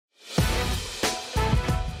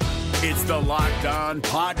It's the Locked On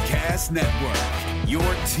Podcast Network, your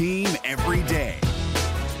team every day.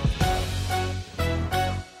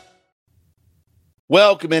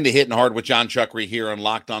 Welcome into Hittin Hard with John Chuckery here on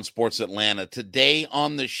Locked On Sports Atlanta. Today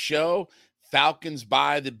on the show, Falcons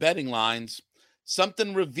by the betting lines,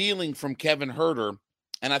 something revealing from Kevin Huerter,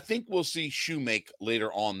 and I think we'll see Shoemake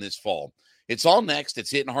later on this fall. It's all next. It's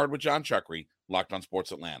Hittin Hard with John Chuckery, Locked On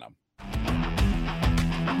Sports Atlanta.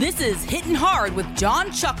 This is Hittin Hard with John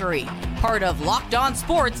Chuckery, part of Locked On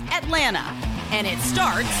Sports Atlanta, and it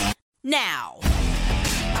starts now.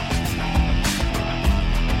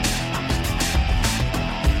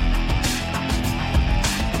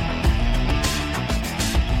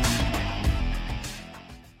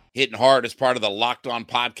 Hittin Hard is part of the Locked On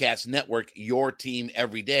Podcast Network, your team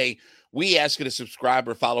every day. We ask you to subscribe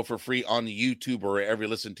or follow for free on YouTube or wherever you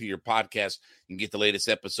listen to your podcast and get the latest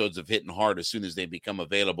episodes of Hittin Hard as soon as they become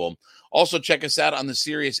available. Also, check us out on the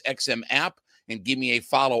SiriusXM app and give me a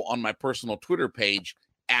follow on my personal Twitter page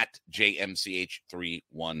at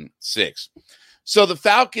JMCH316. So the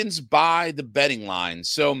Falcons buy the betting line.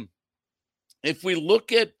 So if we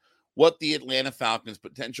look at what the Atlanta Falcons'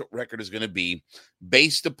 potential record is going to be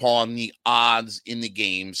based upon the odds in the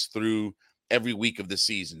games through every week of the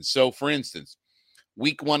season. So, for instance,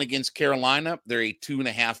 week 1 against Carolina, they're a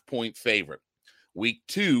 2.5-point favorite. Week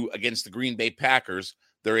 2 against the Green Bay Packers,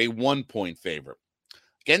 they're a 1-point favorite.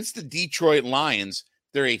 Against the Detroit Lions,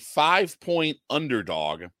 they're a 5-point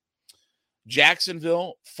underdog.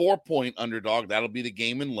 Jacksonville, 4-point underdog. That'll be the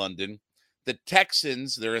game in London. The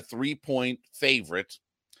Texans, they're a 3-point favorite.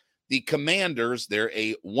 The Commanders, they're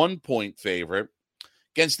a 1-point favorite.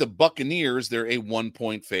 Against the Buccaneers, they're a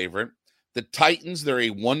 1-point favorite. The Titans, they're a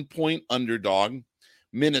 1-point underdog.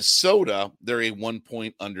 Minnesota, they're a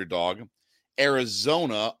 1-point underdog.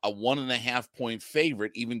 Arizona, a 1.5-point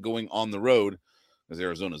favorite, even going on the road, because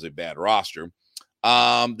Arizona's a bad roster.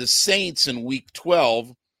 The Saints in week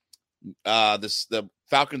 12, the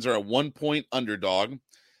Falcons are a 1-point underdog.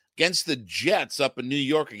 Against the Jets up in New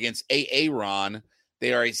York against Aaron,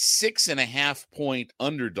 they are a 6.5-point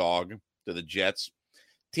underdog to the Jets.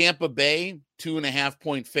 Tampa Bay,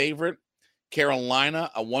 2.5-point favorite. Carolina,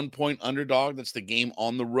 a 1-point underdog. That's the game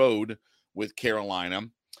on the road with Carolina.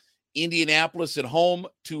 Indianapolis at home,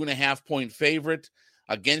 2.5-point favorite.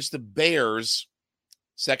 Against the Bears,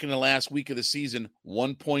 second to last week of the season,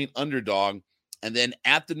 1-point underdog. And then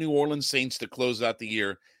at the New Orleans Saints to close out the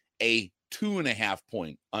year, a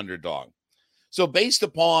 2.5-point underdog. So based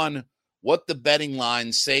upon what the betting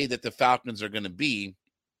lines say that the Falcons are going to be,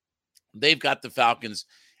 they've got the Falcons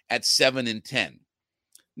at 7-10.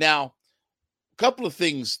 Now, a couple of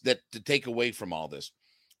things that to take away from all this.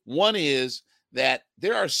 One is that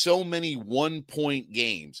there are so many 1-point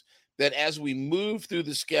games that as we move through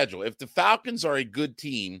the schedule, if the Falcons are a good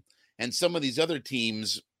team and some of these other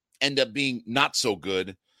teams end up being not so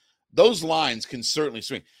good, those lines can certainly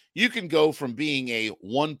swing. You can go from being a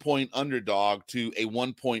 1-point underdog to a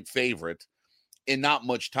 1-point favorite in not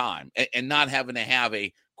much time and not having to have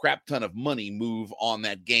a crap ton of money move on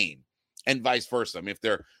that game and vice versa. I mean, if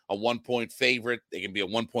they're a 1-point favorite, they can be a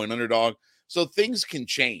 1-point underdog. So things can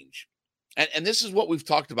change. And this is what we've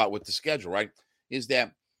talked about with the schedule, right? Is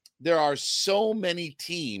that there are so many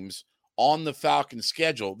teams on the Falcons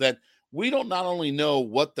schedule that we don't not only know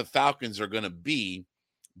what the Falcons are going to be,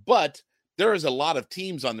 but there is a lot of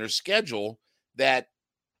teams on their schedule that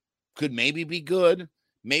could maybe be good,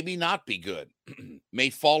 maybe not be good, may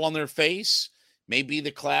fall on their face, may be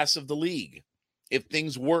the class of the league if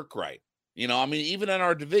things work right. You know, I mean, even in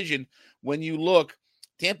our division, when you look,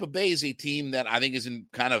 Tampa Bay is a team that I think is in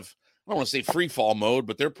kind of, I don't want to say free fall mode,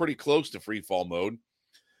 but they're pretty close to free fall mode.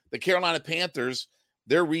 The Carolina Panthers,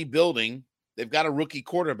 they're rebuilding. They've got a rookie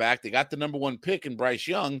quarterback. They got the number 1 pick in Bryce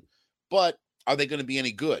Young, but are they going to be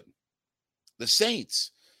any good? The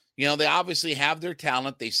Saints, you know, they obviously have their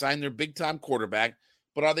talent. They signed their big-time quarterback,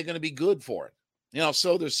 but are they going to be good for it? You know,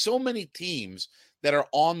 so there's so many teams that are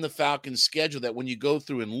on the Falcons schedule that when you go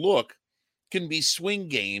through and look, can be swing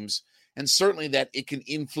games, and certainly that it can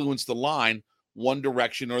influence the line one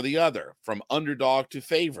direction or the other, from underdog to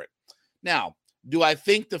favorite. Now, do I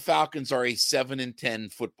think the Falcons are a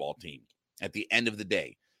 7-10 football team at the end of the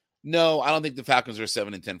day? No, I don't think the Falcons are a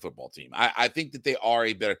 7-10 football team. I think that they are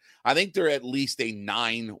I think they're at least a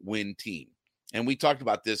 9-win team. And we talked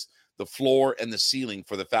about this, the floor and the ceiling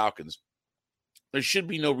for the Falcons. There should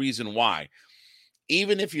be no reason why,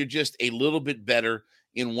 even if you're just a little bit better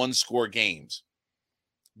in 1-score games,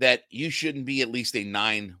 that you shouldn't be at least a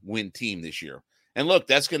 9-win team this year. And look,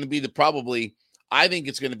 that's going to be I think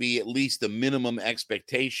it's going to be at least the minimum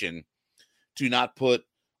expectation to not put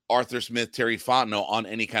Arthur Smith, Terry Fontenot on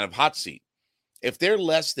any kind of hot seat. If they're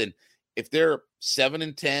 7-10,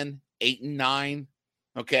 8-9,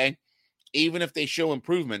 okay, even if they show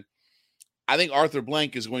improvement, I think Arthur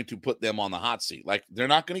Blank is going to put them on the hot seat. Like, they're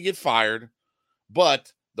not going to get fired,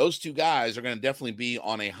 but those two guys are going to definitely be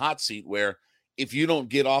on a hot seat where if you don't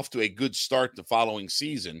get off to a good start the following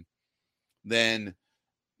season, then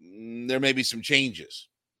there may be some changes.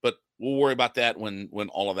 But we'll worry about that when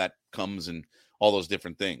all of that comes and all those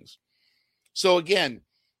different things. So, again,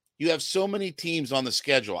 you have so many teams on the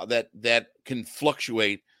schedule that can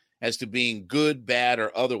fluctuate as to being good, bad,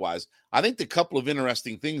 or otherwise. I think the couple of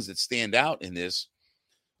interesting things that stand out in this,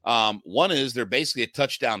 one is they're basically a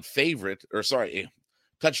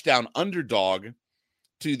touchdown underdog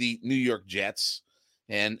to the New York Jets.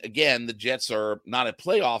 And again, the Jets are not a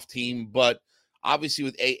playoff team, but obviously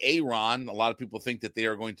with Aaron, a lot of people think that they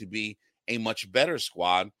are going to be a much better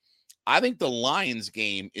squad. I think the Lions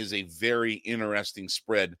game is a very interesting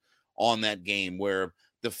spread on that game where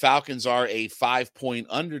the Falcons are a 5-point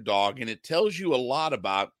underdog, and it tells you a lot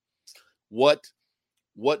about what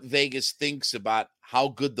Vegas thinks about how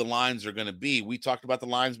good the lines are going to be. We talked about the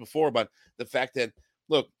lines before, about the fact that,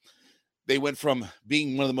 look, they went from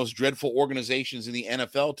being one of the most dreadful organizations in the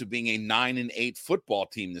NFL to being a 9-8 football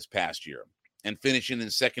team this past year and finishing in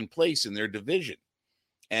second place in their division.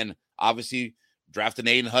 And obviously drafting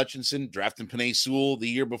Aiden Hutchinson, drafting Penei Sewell the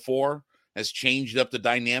year before has changed up the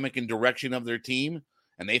dynamic and direction of their team.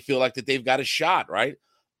 And they feel like that they've got a shot, right?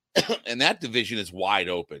 And that division is wide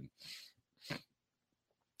open.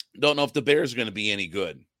 Don't know if the Bears are going to be any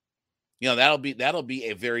good. You know, that'll be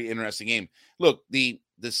a very interesting game. Look, the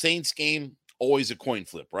Saints game, always a coin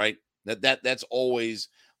flip, right? That's always,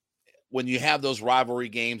 when you have those rivalry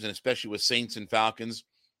games, and especially with Saints and Falcons,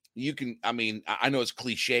 you can, I mean, I know it's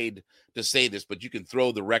cliched to say this, but you can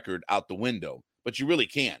throw the record out the window. But you really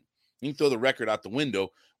can. You can throw the record out the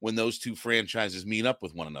window when those two franchises meet up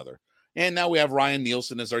with one another. And now we have Ryan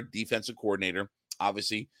Nielsen as our defensive coordinator.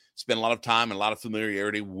 Obviously, spent a lot of time and a lot of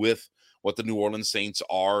familiarity with what the New Orleans Saints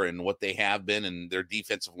are and what they have been, and their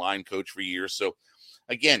defensive line coach for years. So,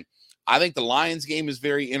 again, I think the Lions game is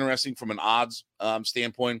very interesting from an odds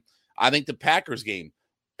standpoint. I think the Packers game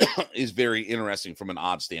is very interesting from an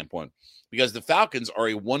odds standpoint because the Falcons are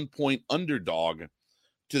a 1-point underdog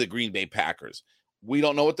to the Green Bay Packers. We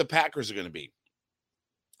don't know what the Packers are going to be.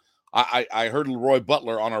 I heard Leroy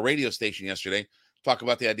Butler on our radio station yesterday talk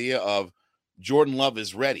about the idea of Jordan Love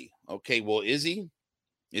is ready. Okay, well, is he?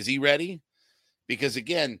 Is he ready? Because,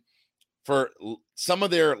 again, for some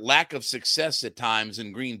of their lack of success at times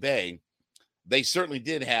in Green Bay, they certainly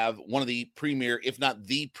did have one of the premier, if not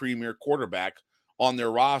the premier quarterback on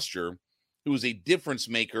their roster who was a difference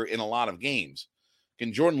maker in a lot of games.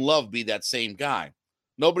 Can Jordan Love be that same guy?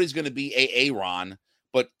 Nobody's going to be Aaron,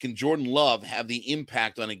 but can Jordan Love have the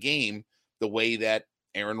impact on a game the way that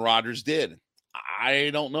Aaron Rodgers did?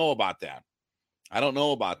 I don't know about that.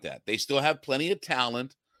 They still have plenty of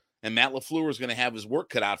talent, and Matt LaFleur is going to have his work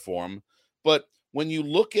cut out for him. But when you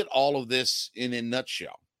look at all of this in a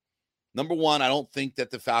nutshell, number one, I don't think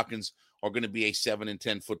that the Falcons are going to be a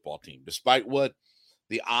 7-10 football team, despite what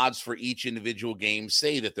the odds for each individual game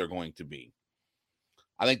say that they're going to be.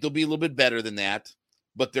 I think they'll be a little bit better than that,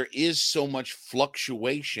 but there is so much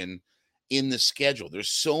fluctuation in the schedule. There's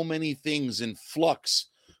so many things in flux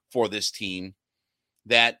for this team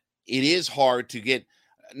that it is hard to get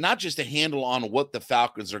not just a handle on what the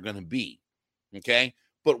Falcons are going to be, okay,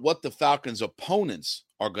 but what the Falcons' opponents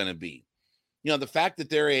are going to be. You know, the fact that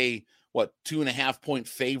they're a, 2.5-point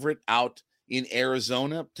favorite out in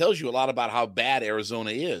Arizona tells you a lot about how bad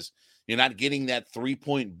Arizona is. You're not getting that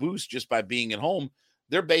 3-point boost just by being at home.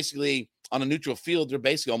 They're basically, on a neutral field, they're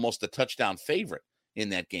basically almost a touchdown favorite in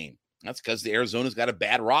that game. That's because the Arizona's got a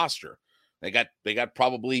bad roster. They got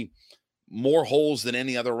probably more holes than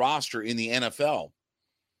any other roster in the NFL.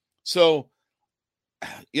 So,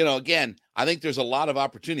 you know, again, I think there's a lot of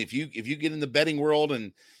opportunity. If you get in the betting world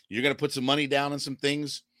and you're going to put some money down on some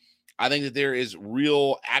things, I think that there is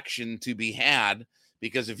real action to be had,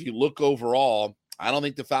 because if you look overall, I don't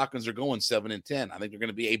think the Falcons are going 7-10. I think they're going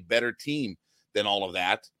to be a better team than all of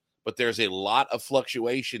that, but there's a lot of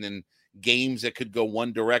fluctuation in games that could go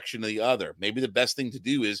one direction or the other. Maybe the best thing to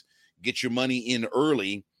do is get your money in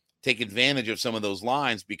early, take advantage of some of those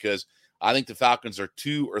lines, because I think the Falcons are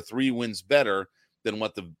 2 or 3 wins better than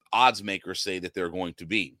what the odds makers say that they're going to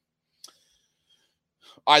be.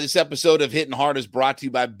 All right, this episode of Hittin' Hard is brought to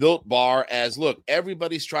you by Built Bar. As look,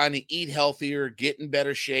 everybody's trying to eat healthier, get in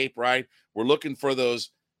better shape, right? We're looking for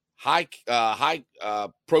those high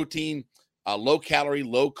protein, low calorie,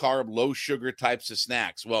 low carb, low sugar types of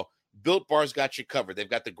snacks. Well, Built Bar's got you covered. They've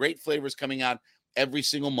got the great flavors coming out every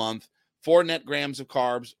single month. 4 net grams of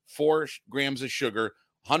carbs, 4 grams of sugar,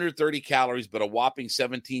 130 calories, but a whopping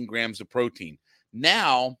 17 grams of protein.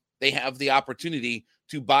 Now they have the opportunity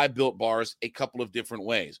to buy Built Bars a couple of different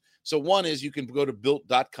ways. So one is you can go to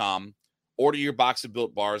Built.com, order your box of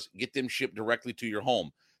Built Bars, get them shipped directly to your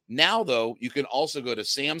home. Now, though, you can also go to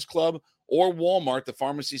Sam's Club or Walmart, the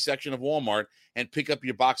pharmacy section of Walmart, and pick up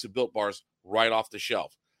your box of Built Bars right off the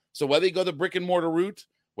shelf. So whether you go the brick and mortar route,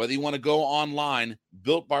 whether you want to go online,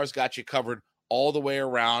 Built Bars got you covered all the way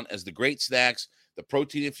around as the great snacks, the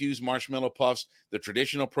protein-infused marshmallow puffs, the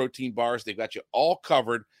traditional protein bars. They've got you all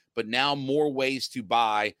covered, but now more ways to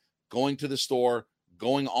buy, going to the store,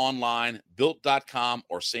 going online, Built.com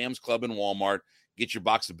or Sam's Club and Walmart. Get your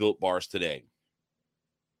box of Built Bars today.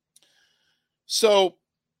 So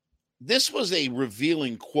this was a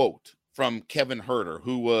revealing quote from Kevin Herter,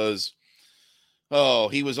 who was,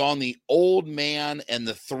 he was on the Old Man and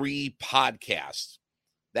the Three podcast.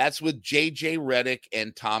 That's with J.J. Redick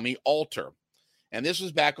and Tommy Alter. And this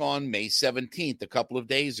was back on May 17th, a couple of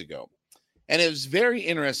days ago. And it was very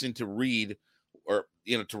interesting to read, what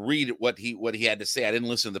he had to say. I didn't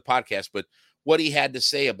listen to the podcast, but what he had to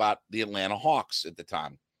say about the Atlanta Hawks at the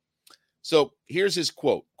time. So here's his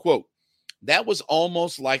quote, "That was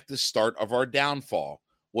almost like the start of our downfall,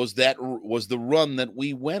 was the run that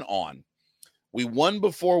we went on. We won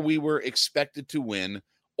before we were expected to win,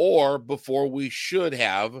 or before we should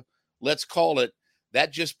have. Let's call it.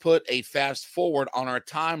 That just put a fast forward on our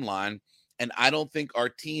timeline, and I don't think our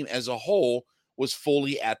team as a whole was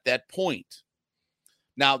fully at that point."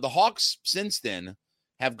 Now, the Hawks since then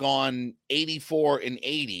have gone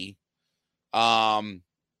 84-80.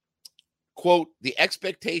 Quote, "The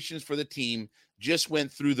expectations for the team just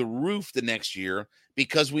went through the roof the next year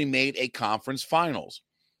because we made a conference finals.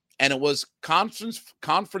 And it was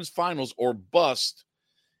conference finals or bust,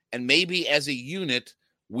 and maybe as a unit,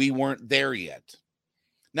 we weren't there yet."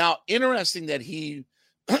 Now, interesting that he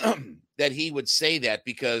that he would say that,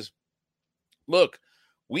 because look,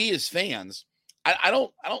 we as fans, I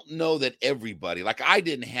don't know that everybody, like I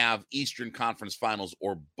didn't have Eastern Conference Finals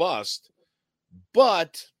or bust,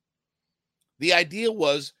 but the idea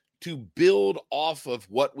was to build off of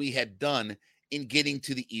what we had done in getting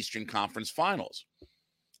to the Eastern Conference Finals.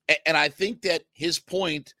 And I think that his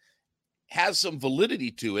point has some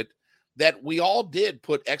validity to it, that we all did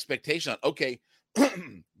put expectation on, okay,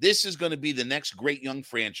 this is going to be the next great young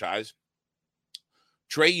franchise.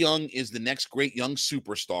 Trae Young is the next great young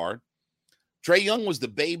superstar. Trae Young was the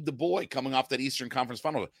babe, the boy coming off that Eastern Conference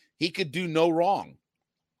Final. He could do no wrong.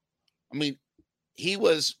 I mean, he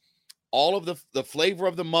was all of the flavor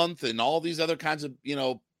of the month and all these other kinds of,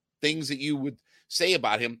 things that you would say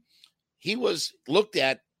about him. He was looked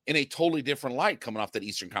at in a totally different light coming off that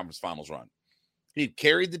Eastern Conference Finals run. He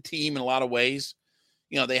carried the team in a lot of ways.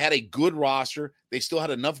 They had a good roster. They still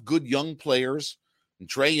had enough good young players, and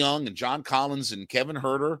Trae Young and John Collins and Kevin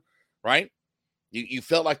Herter, right? You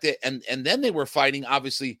felt like that. And then they were fighting,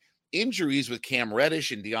 obviously, injuries with Cam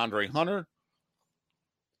Reddish and DeAndre Hunter.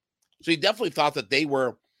 So he definitely thought that they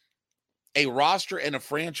were a roster and a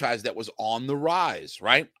franchise that was on the rise,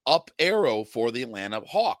 right? Up arrow for the Atlanta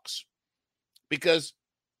Hawks, because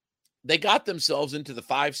they got themselves into the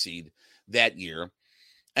 5 seed that year.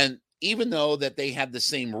 And even though that they had the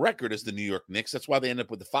same record as the New York Knicks, that's why they ended up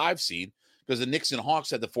with the 5 seed, because the Knicks and Hawks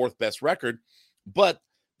had the 4th best record, but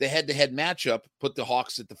the head-to-head matchup put the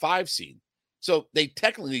Hawks at the 5 seed. So they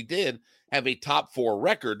technically did have a top 4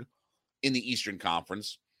 record in the Eastern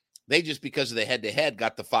Conference. They just, because of the head-to-head,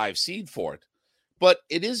 got the 5 seed for it. But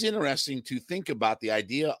it is interesting to think about the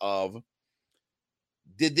idea of,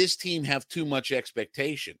 did this team have too much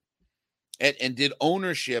expectation? And did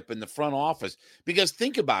ownership in the front office? Because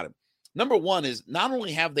think about it. Number one is, not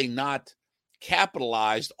only have they not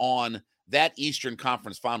capitalized on that Eastern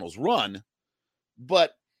Conference Finals run,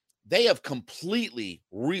 but they have completely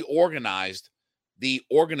reorganized the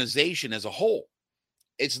organization as a whole.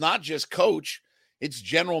 It's not just coach, it's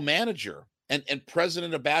general manager and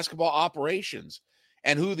president of basketball operations,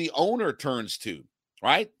 and who the owner turns to,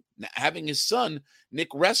 right? Having his son, Nick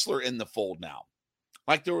Ressler, in the fold now.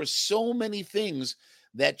 Like, there were so many things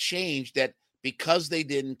that changed that because they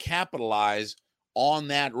didn't capitalize on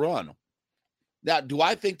that run. Now, do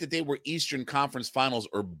I think that they were Eastern Conference Finals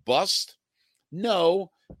or bust?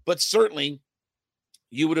 No, but certainly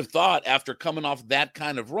you would have thought, after coming off that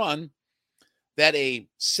kind of run, that a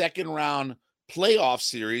second-round playoff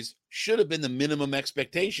series should have been the minimum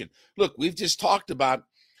expectation. Look, we've just talked about,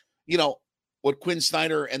 what Quinn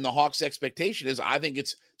Snyder and the Hawks' expectation is. I think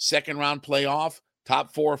it's second-round playoff,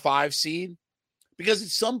 top 4 or 5 seed. Because at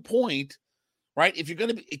some point, right, if you're going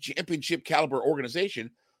to be a championship caliber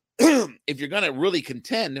organization, if you're going to really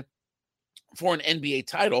contend for an NBA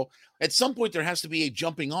title, at some point there has to be a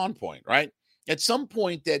jumping on point, right? At some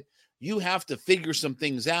point that you have to figure some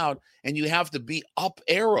things out and you have to be up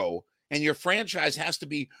arrow and your franchise has to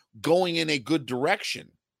be going in a good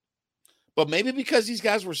direction. But maybe because these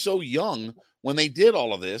guys were so young when they did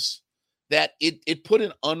all of this, that it put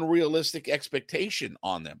an unrealistic expectation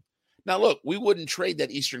on them. Now, look, we wouldn't trade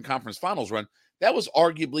that Eastern Conference Finals run. That was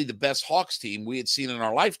arguably the best Hawks team we had seen in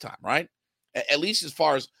our lifetime, right? At least as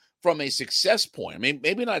far as from a success point. I mean,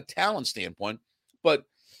 maybe not a talent standpoint, but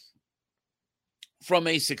from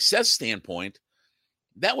a success standpoint,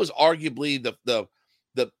 that was arguably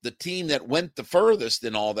the team that went the furthest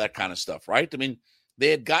in all that kind of stuff, right? I mean, they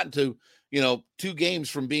had gotten to, 2 games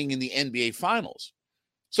from being in the NBA Finals.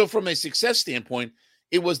 So from a success standpoint,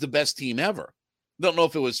 it was the best team ever. Don't know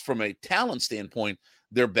if it was from a talent standpoint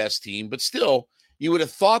their best team, but still, you would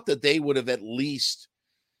have thought that they would have at least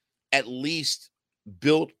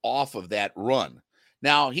built off of that run.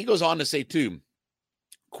 Now, he goes on to say, too,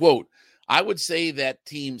 quote, I would say that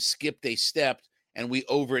team skipped a step and we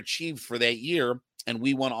overachieved for that year and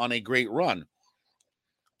we went on a great run.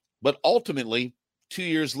 But ultimately, 2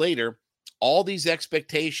 years later, all these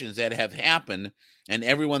expectations that have happened and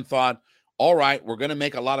everyone thought, all right, we're going to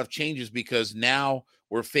make a lot of changes because now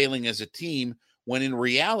we're failing as a team, when in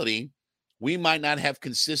reality, we might not have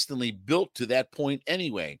consistently built to that point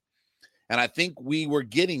anyway. And I think we were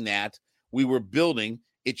getting that. We were building.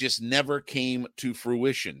 It just never came to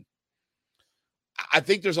fruition. I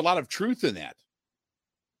think there's a lot of truth in that.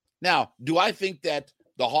 Now, do I think that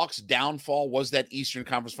the Hawks' downfall was that Eastern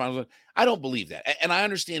Conference Finals? I don't believe that. And I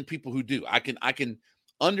understand people who do. I can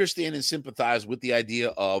understand and sympathize with the idea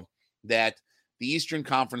of that the Eastern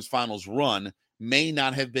Conference Finals run may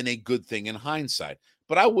not have been a good thing in hindsight.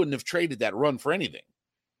 But I wouldn't have traded that run for anything.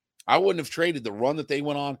 I wouldn't have traded the run that they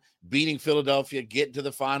went on, beating Philadelphia, getting to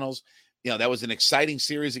the finals. That was an exciting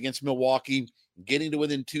series against Milwaukee, getting to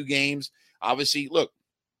within 2 games. Obviously, look,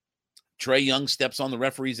 Trae Young steps on the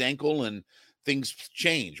referee's ankle and things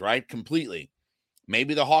change, right? Completely.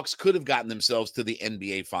 Maybe the Hawks could have gotten themselves to the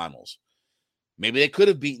NBA Finals. Maybe they could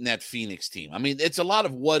have beaten that Phoenix team. I mean, it's a lot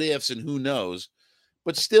of what ifs and who knows.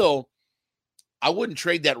 But still, I wouldn't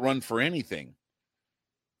trade that run for anything.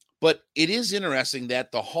 But it is interesting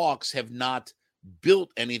that the Hawks have not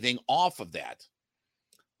built anything off of that.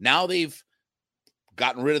 Now they've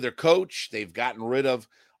gotten rid of their coach. They've gotten rid of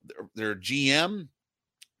their GM,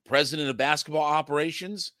 president of basketball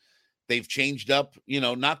operations. They've changed up,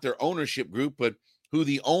 not their ownership group, but who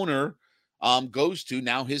the owner goes to.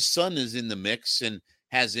 Now his son is in the mix and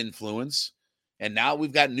has influence. And now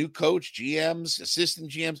we've got new coach, GMs,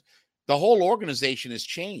 assistant GMs. The whole organization has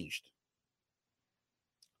changed.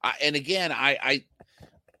 And again, I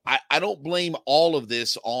don't blame all of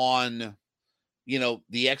this on,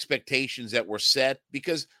 the expectations that were set,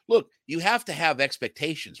 because look, you have to have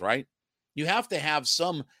expectations, right? You have to have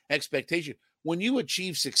some expectation. When you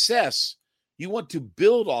achieve success, you want to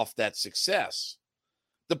build off that success.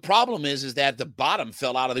 The problem is that the bottom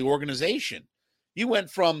fell out of the organization. You went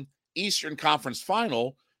from Eastern Conference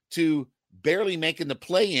Final to barely making the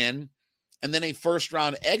play-in, and then a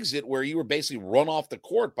first-round exit where you were basically run off the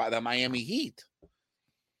court by the Miami Heat.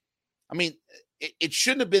 I mean, it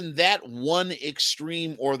shouldn't have been that one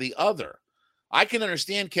extreme or the other. I can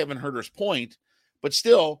understand Kevin Huerter's point, but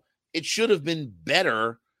still, it should have been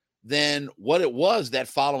better than what it was that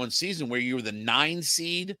following season, where you were the 9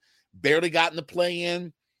 seed, barely got in the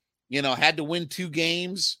play-in, had to win 2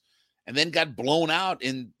 games, and then got blown out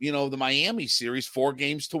in, the Miami series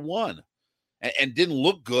 4-1. And didn't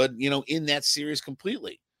look good, in that series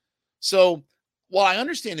completely. So while I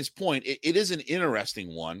understand his point, it is an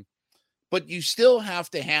interesting one, but you still have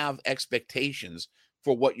to have expectations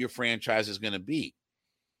for what your franchise is going to be.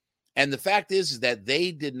 And the fact is that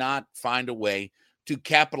they did not find a way to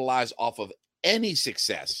capitalize off of any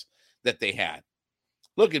success that they had.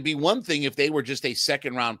 Look, it'd be one thing if they were just a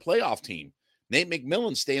second-round playoff team. Nate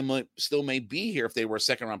McMillan still may be here if they were a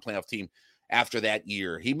second-round playoff team after that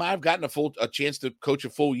year. He might have gotten a chance to coach a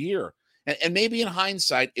full year. And maybe in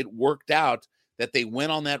hindsight, it worked out that they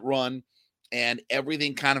went on that run and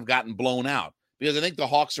everything kind of gotten blown out. Because I think the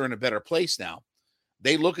Hawks are in a better place now.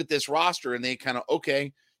 They look at this roster and they kind of,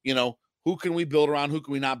 okay, who can we build around? Who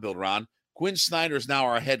can we not build around? Quinn Snyder is now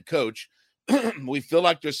our head coach. We feel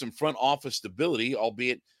like there's some front office stability,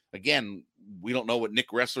 albeit, again, we don't know what Nick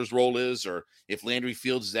Ressler's role is or if Landry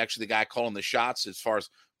Fields is actually the guy calling the shots as far as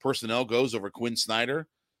personnel goes over Quinn Snyder.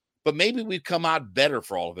 but maybe we've come out better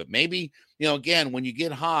for all of it. Maybe, again, when you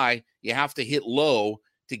get high, you have to hit low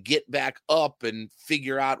to get back up and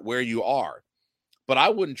figure out where you are. But I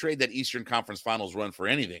wouldn't trade that Eastern Conference Finals run for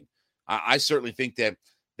anything. I certainly think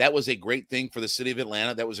that was a great thing for the city of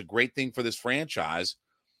Atlanta. That was a great thing for this franchise.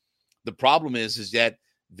 The problem is that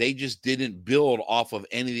they just didn't build off of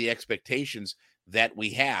any of the expectations that we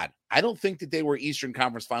had. I don't think that they were Eastern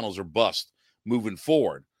Conference Finals or bust moving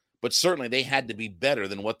forward, but certainly they had to be better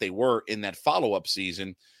than what they were in that follow-up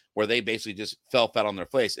season where they basically just fell flat on their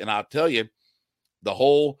face. And I'll tell you, the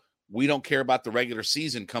whole we don't care about the regular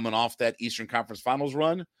season coming off that Eastern Conference Finals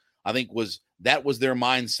run, I think was their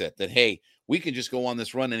mindset that, hey, we can just go on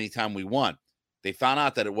this run anytime we want. They found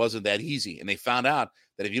out that it wasn't that easy, and they found out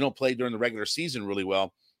that if you don't play during the regular season really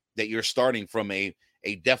well, that you're starting from a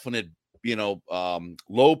definite,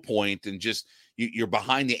 low point, and just you're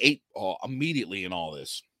behind the eight ball immediately in all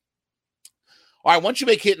this. All right, once you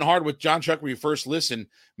make Hittin' Hard with John Chuckery your first listen,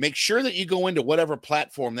 make sure that you go into whatever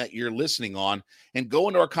platform that you're listening on and go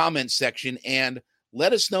into our comments section and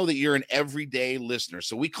let us know that you're an everyday listener.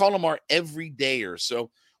 So we call them our everydayers. So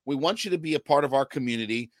we want you to be a part of our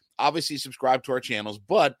community. Obviously, subscribe to our channels,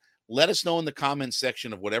 but let us know in the comments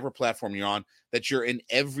section of whatever platform you're on that you're an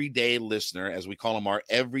everyday listener, as we call them our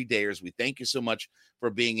everydayers. We thank you so much for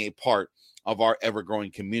being a part of our ever-growing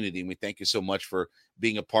community, and we thank you so much for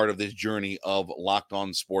being a part of this journey of Locked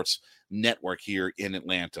On Sports Network here in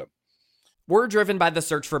Atlanta. We're driven by the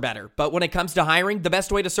search for better, but when it comes to hiring, the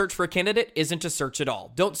best way to search for a candidate isn't to search at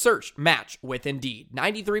all. Don't search, match with Indeed.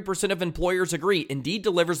 93% of employers agree Indeed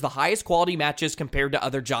delivers the highest quality matches compared to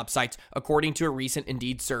other job sites, according to a recent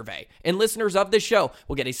Indeed survey. And listeners of this show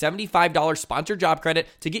will get a $75 sponsored job credit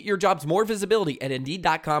to get your jobs more visibility at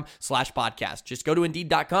Indeed.com/podcast. Just go to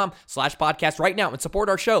Indeed.com/podcast right now and support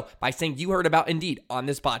our show by saying you heard about Indeed on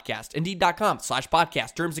this podcast.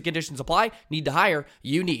 Indeed.com/podcast. Terms and conditions apply. Need to hire?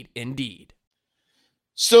 You need Indeed.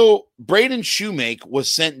 So Braden Shoemake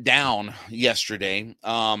was sent down yesterday.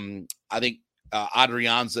 I think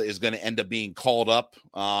Adrianza is going to end up being called up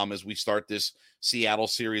as we start this Seattle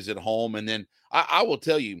series at home. And then I will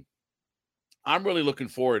tell you, I'm really looking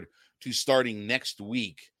forward to starting next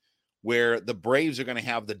week, where the Braves are going to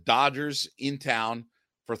have the Dodgers in town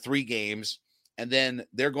for 3 games. And then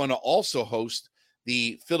they're going to also host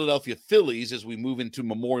the Philadelphia Phillies as we move into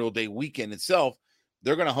Memorial Day weekend itself.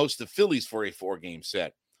 They're going to host the Phillies for a 4-game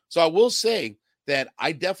set. So I will say that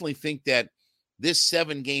I definitely think that this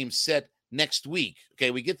 7-game set next week, okay,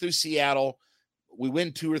 we get through Seattle, we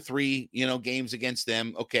win 2 or 3, games against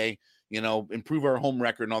them, okay, improve our home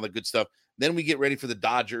record and all that good stuff. Then we get ready for the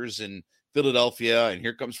Dodgers and Philadelphia, and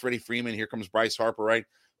here comes Freddie Freeman, here comes Bryce Harper, right?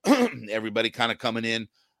 Everybody kind of coming in.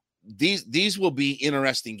 These will be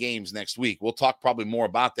interesting games next week. We'll talk probably more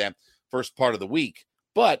about that first part of the week.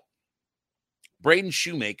 But Braden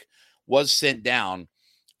Shoemake was sent down.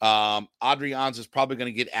 Adrianza is probably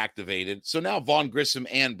going to get activated. So now Vaughn Grissom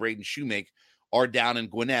and Braden Shoemake are down in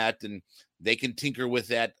Gwinnett, and they can tinker with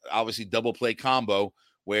that, obviously, double play combo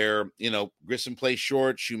where, Grissom plays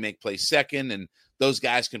short, Shoemake plays second, and those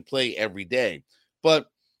guys can play every day. But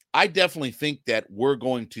I definitely think that we're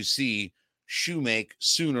going to see Shoemake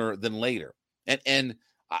sooner than later. And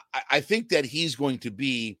I think that he's going to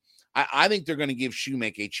be – I think they're going to give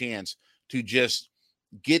Shoemake a chance to just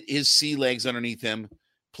get his sea legs underneath him,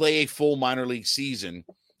 play a full minor league season,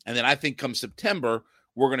 and then I think come September,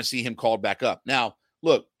 we're going to see him called back up. Now,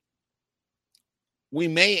 look, we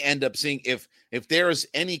may end up seeing if there is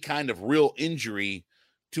any kind of real injury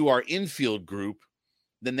to our infield group,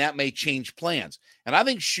 then that may change plans. And I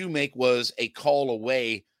think Shoemake was a call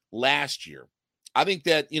away last year. I think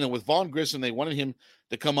that, with Vaughn Grissom, they wanted him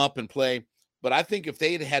to come up and play, but I think if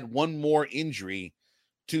they had one more injury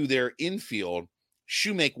to their infield,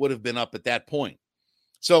 Shoemake would have been up at that point.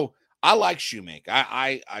 So I like Shoemake.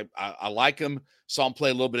 I like him. Saw him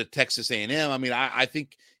play a little bit of Texas A&M. I mean, I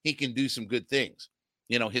think he can do some good things.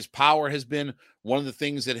 His power has been one of the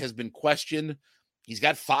things that has been questioned. He's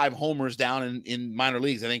got 5 homers down in minor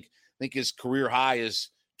leagues. I think his career high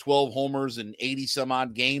is 12 homers in 80 some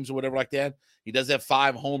odd games or whatever like that. He does have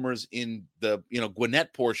 5 homers in the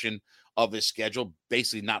Gwinnett portion of his schedule,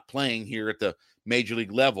 basically not playing here at the major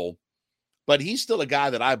league level. But he's still a guy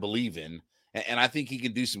that I believe in, and I think he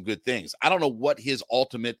can do some good things. I don't know what his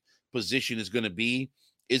ultimate position is going to be.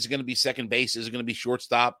 Is it going to be second base? Is it going to be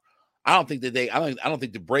shortstop? I don't think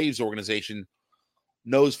the Braves organization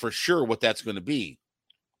knows for sure what that's going to be.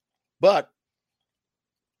 But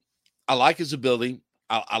I like his ability.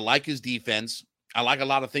 I like his defense. I like a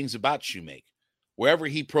lot of things about Shoemake, wherever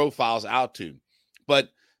he profiles out to. But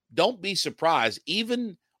don't be surprised,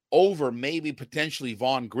 even over maybe potentially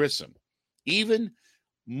Vaughn Grissom, even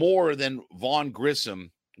more than Vaughn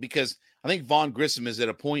Grissom, because I think Vaughn Grissom is at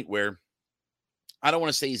a point where I don't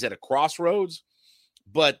want to say he's at a crossroads,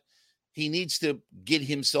 but he needs to get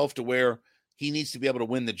himself to where he needs to be able to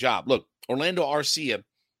win the job. Look, Orlando Arcia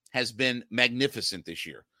has been magnificent this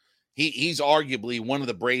year. He's arguably one of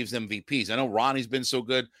the Braves MVPs. I know Ronnie's been so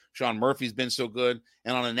good. Sean Murphy's been so good.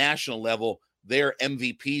 And on a national level, they're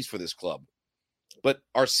MVPs for this club. But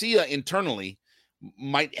Arcia internally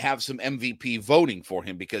might have some MVP voting for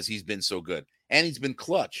him because he's been so good. And he's been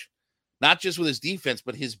clutch. Not just with his defense,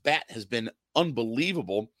 but his bat has been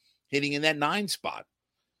unbelievable, hitting in that 9 spot.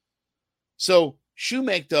 So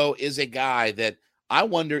Shoemake, though, is a guy that I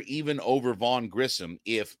wonder, even over Vaughn Grissom,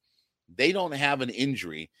 if they don't have an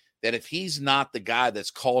injury, that if he's not the guy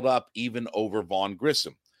that's called up even over Vaughn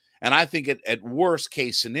Grissom. And I think at worst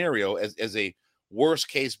case scenario, as a worst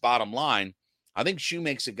case bottom line, I think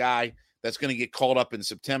Shoemake's a guy that's going to get called up in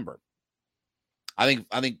September. I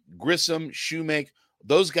think Grissom, Shoemake,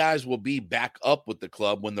 those guys will be back up with the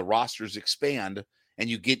club when the rosters expand and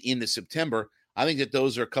you get into September. I think that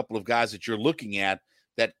those are a couple of guys that you're looking at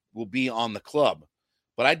that will be on the club.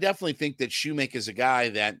 But I definitely think that Shoemake is a guy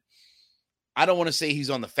that I don't want to say he's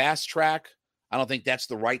on the fast track. I don't think that's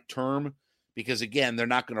the right term because, again, they're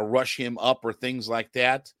not going to rush him up or things like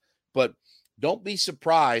that. But don't be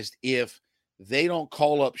surprised if they don't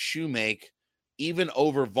call up Shoemake even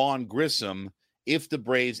over Vaughn Grissom if the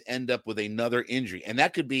Braves end up with another injury. And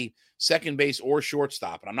that could be second base or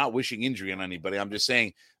shortstop. And I'm not wishing injury on anybody. I'm just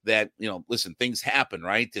saying that, listen, things happen,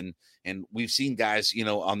 right? And we've seen guys,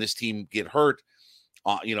 on this team get hurt.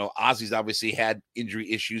 Ozzy's obviously had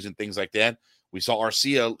injury issues and things like that. We saw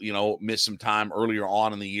Arcia, miss some time earlier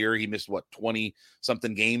on in the year. He missed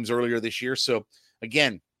 20-something games earlier this year. So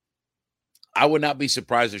again, I would not be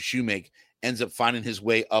surprised if Shoemake ends up finding his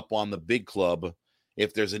way up on the big club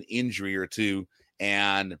if there's an injury or two.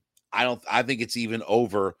 And I think it's even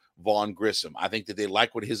over Vaughn Grissom. I think that they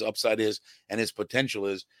like what his upside is and his potential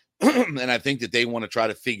is. And I think that they want to try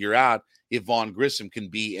to figure out if Vaughn Grissom can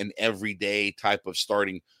be an everyday type of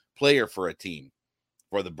starting player for a team,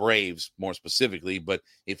 for the Braves more specifically, but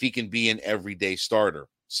if he can be an everyday starter.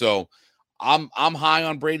 So I'm high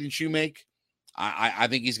on Braden Shoemake. I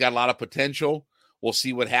think he's got a lot of potential. We'll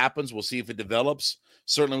see what happens. We'll see if it develops.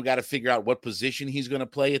 Certainly we got to figure out what position he's going to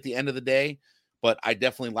play at the end of the day, but I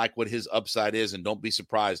definitely like what his upside is, and don't be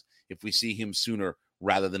surprised if we see him sooner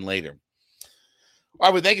rather than later. All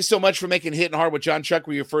right, well, thank you so much for making Hittin' Hard with John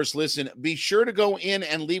Chuckery your first listen. Be sure to go in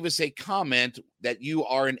and leave us a comment that you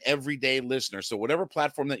are an everyday listener. So whatever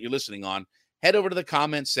platform that you're listening on, head over to the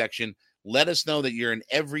comment section. Let us know that you're an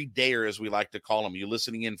everydayer, as we like to call them. You're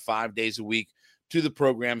listening in 5 days a week to the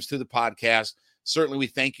programs, to the podcast. Certainly, we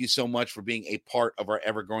thank you so much for being a part of our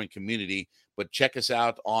ever-growing community. But check us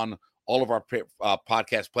out on all of our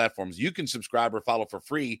podcast platforms. You can subscribe or follow for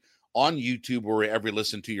free on YouTube or wherever you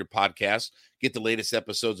listen to your podcast. Get the latest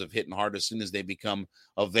episodes of Hittin' Hard as soon as they become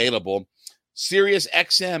available. Sirius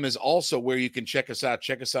XM is also where you can check us out.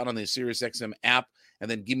 Check us out on the Sirius XM app, and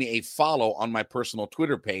then give me a follow on my personal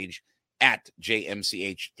Twitter page at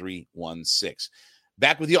JMCH316.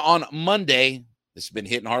 Back with you on Monday. This has been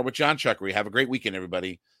Hittin' Hard with John Chuckery. Have a great weekend,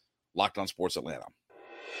 everybody. Locked on Sports Atlanta.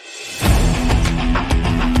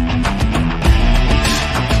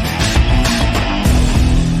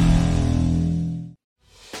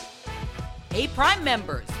 Hey, Prime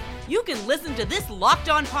members, you can listen to this Locked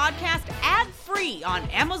On podcast ad-free on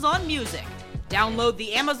Amazon Music. Download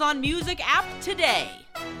the Amazon Music app today.